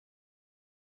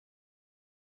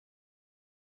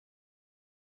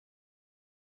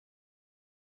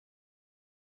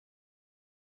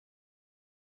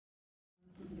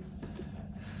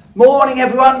Morning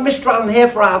everyone, Mr. Allen here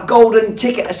for our Golden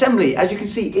Ticket Assembly. As you can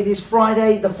see, it is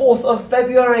Friday the 4th of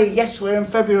February. Yes, we're in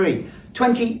February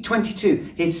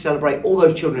 2022. Here to celebrate all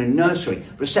those children in nursery,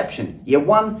 reception, year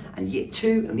 1 and year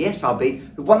 2 and the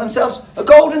SRB who've won themselves a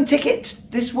golden ticket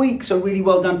this week. So really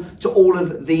well done to all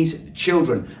of these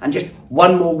children. And just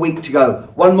one more week to go.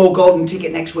 One more golden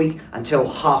ticket next week until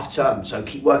half term. So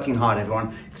keep working hard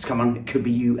everyone, because come on, it could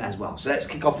be you as well. So let's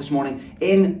kick off this morning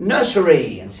in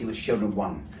nursery and see which children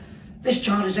won. This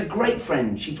child is a great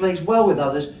friend. She plays well with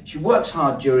others. She works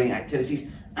hard during activities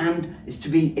and is to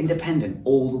be independent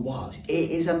all the while. It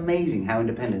is amazing how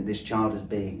independent this child is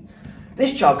being.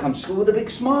 This child comes to school with a big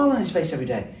smile on his face every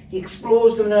day. He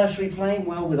explores the nursery playing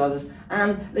well with others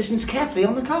and listens carefully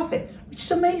on the carpet, which is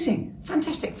amazing.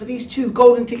 Fantastic for these two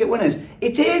golden ticket winners.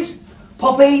 It is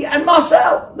Poppy and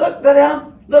Marcel. Look, there they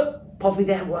are. Look, Poppy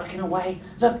there working away.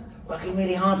 Look, working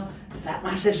really hard. With that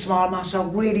massive smile, Marcel,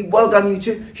 really well done you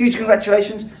two. Huge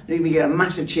congratulations. We get a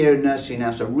massive cheer in nursery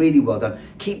now, so really well done.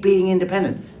 Keep being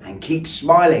independent and keep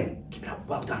smiling. Keep it up,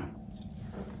 well done.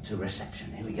 To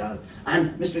reception, here we go.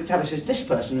 And Mr. McTavish says this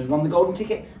person has won the golden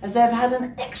ticket as they've had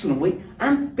an excellent week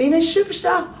and been a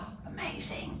superstar.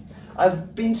 Amazing.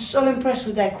 I've been so impressed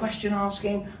with their question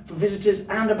asking for visitors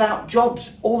and about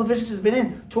jobs. All the visitors have been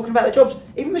in talking about their jobs.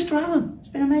 Even Mr. Allen, it's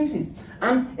been amazing.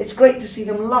 And it's great to see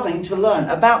them loving to learn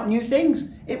about new things.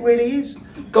 It really is.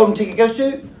 Golden ticket goes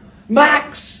to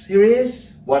Max. Here he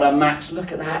is. Well done, Max.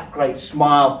 Look at that. Great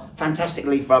smile. Fantastic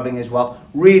leaf rubbing as well.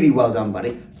 Really well done,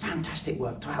 buddy. Fantastic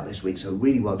work throughout this week. So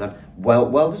really well done.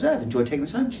 Well deserved. Enjoy taking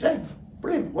this home today.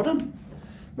 Brilliant. Well done.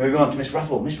 Moving on to Miss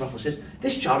Ruffle. Miss Ruffle says,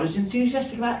 this child is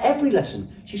enthusiastic about every lesson.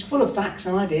 She's full of facts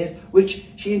and ideas, which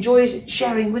she enjoys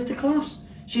sharing with the class.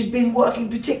 She's been working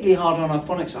particularly hard on her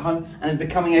phonics at home and is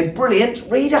becoming a brilliant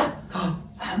reader.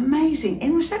 Amazing.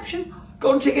 In reception,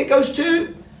 golden ticket goes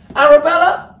to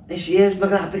Arabella. There she is.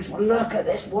 Look at that big smile. Look at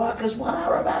this work as well,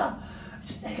 Arabella.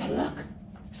 Just there you go, look.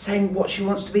 Saying what she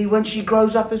wants to be when she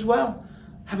grows up as well.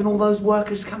 Having all those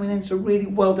workers coming in, so really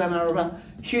well done, Arabella.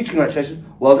 Huge congratulations.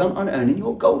 Well done on earning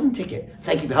your golden ticket.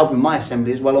 Thank you for helping my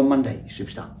assembly as well on Monday, you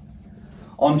superstar.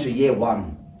 On to year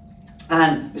 1.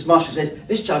 And Miss Marshall says,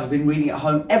 this child has been reading at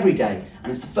home every day,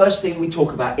 and it's the first thing we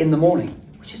talk about in the morning,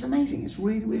 which is amazing. It's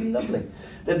really, really lovely.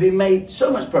 They've been made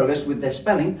so much progress with their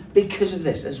spelling because of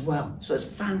this as well. So it's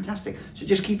fantastic. So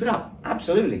just keep it up.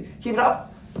 Absolutely. Keep it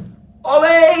up.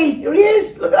 Ollie, here he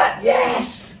is. Look at that.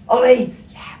 Yes. Ollie.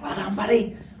 Yeah, well done,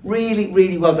 buddy. Really,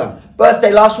 really well done.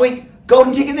 Birthday last week.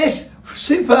 Golden ticket this.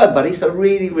 Superb, buddy. So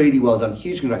really, really well done.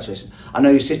 Huge congratulations. I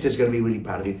know your sister's going to be really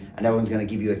proud of you, and everyone's going to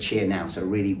give you a cheer now. So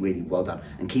really, really well done.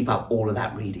 And keep up all of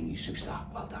that reading, you superstar.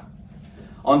 Well done.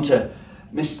 On to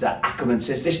Mr. Ackerman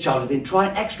says, this child has been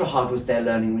trying extra hard with their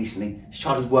learning recently. This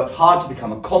child has worked hard to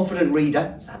become a confident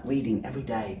reader. It's that reading every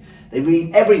day. They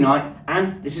read every night,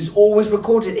 and this is always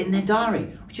recorded in their diary,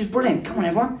 which is brilliant. Come on,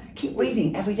 everyone. Keep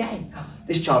reading every day.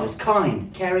 This child is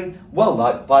kind, caring,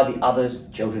 well-liked by the other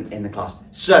children in the class.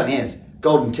 Certainly is.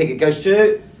 Golden ticket goes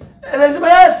to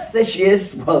Elizabeth. There she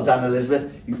is. Well done, Elizabeth.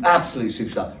 You absolute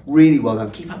superstar. Really well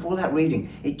done. Keep up all that reading.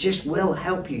 It just will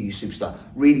help you, you superstar.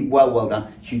 Really well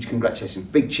done. Huge congratulations.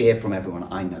 Big cheer from everyone.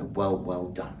 I know. Well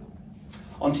done.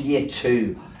 On to year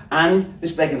 2. And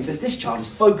Miss Begum says, this child is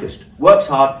focused, works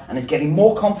hard, and is getting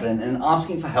more confident in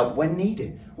asking for help when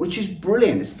needed, which is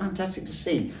brilliant. It's fantastic to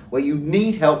see. Where you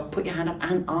need help, put your hand up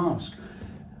and ask.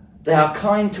 They are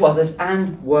kind to others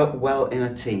and work well in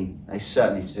a team. They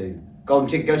certainly do. Golden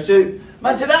ticket goes to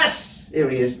Mantadas. Here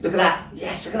he is. Look at that.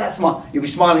 Yes, look at that smile. You'll be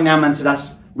smiling now,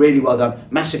 Mantadas. Really well done.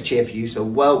 Massive cheer for you. So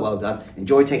well done.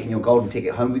 Enjoy taking your golden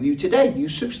ticket home with you today. You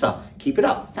superstar. Keep it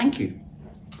up. Thank you.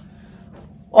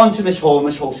 On to Miss Hall.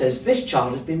 Miss Hall says, this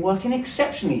child has been working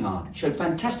exceptionally hard. Showed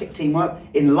fantastic teamwork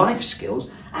in life skills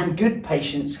and good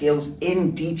patient skills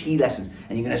in DT lessons.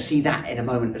 And you're going to see that in a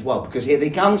moment as well, because here he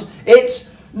comes.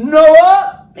 It's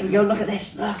Noah. There we go. Look at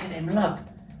this. Look at him. Look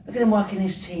at him working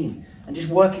his team and just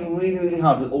working really, really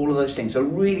hard with all of those things. So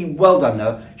really well done,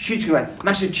 Noah. Huge congrats.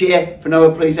 Massive cheer for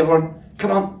Noah, please, everyone.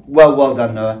 Come on. Well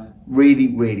done, Noah. Really,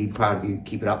 really proud of you.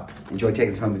 Keep it up. Enjoy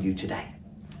taking this home with you today.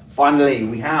 Finally,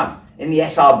 we have in the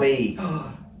SRB.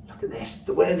 Look at this.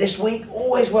 The winner this week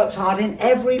always works hard in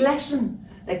every lesson.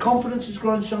 Their confidence has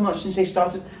grown so much since they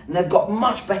started, and they've got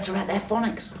much better at their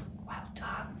phonics. Well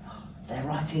done. Their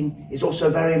writing is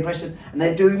also very impressive, and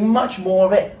they're doing much more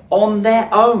of it on their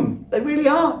own. They really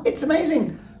are. It's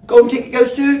amazing. Golden ticket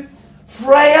goes to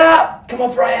Freya. Come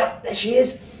on, Freya. There she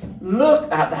is.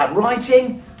 Look at that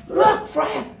writing. Look,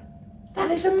 Freya. That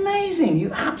is amazing.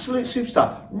 You absolute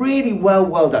superstar. Really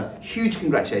well done. Huge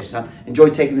congratulations, son.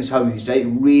 Enjoyed taking this home with you today.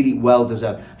 Really well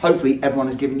deserved. Hopefully everyone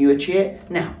has given you a cheer.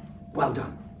 Now, well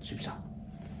done, superstar.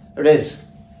 There it is.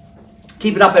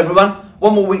 Keep it up, everyone.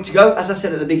 One more week to go. As I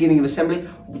said at the beginning of assembly,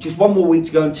 just one more week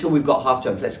to go until we've got half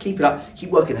term. Let's keep it up. Keep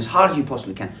working as hard as you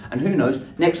possibly can. And who knows,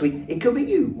 next week, it could be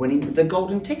you winning the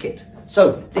golden ticket.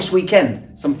 So this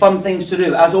weekend, some fun things to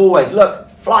do. As always, look,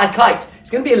 fly a kite. It's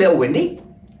going to be a little windy.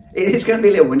 It is going to be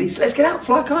a little windy. So let's get out,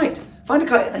 fly a kite. Find a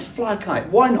kite and let's fly a kite.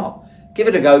 Why not? Give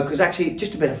it a go, because actually,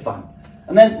 just a bit of fun.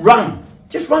 And then run.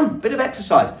 Just run. Bit of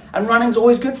exercise. And running's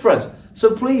always good for us.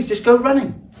 So please, just go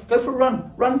running. Go for a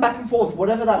run. Run back and forth,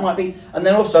 whatever that might be. And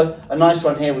then also, a nice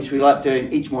one here, which we like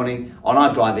doing each morning on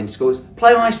our drive-in school, is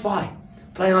play I Spy.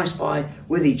 Play I Spy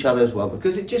with each other as well,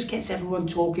 because it just gets everyone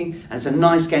talking, and it's a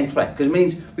nice game to play, because it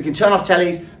means we can turn off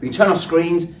tellies, we can turn off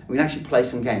screens, we can actually play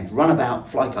some games, run about,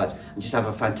 fly kites, and just have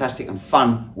a fantastic and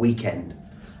fun weekend.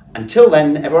 Until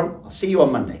then, everyone, I'll see you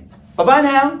on Monday. Bye-bye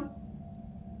now.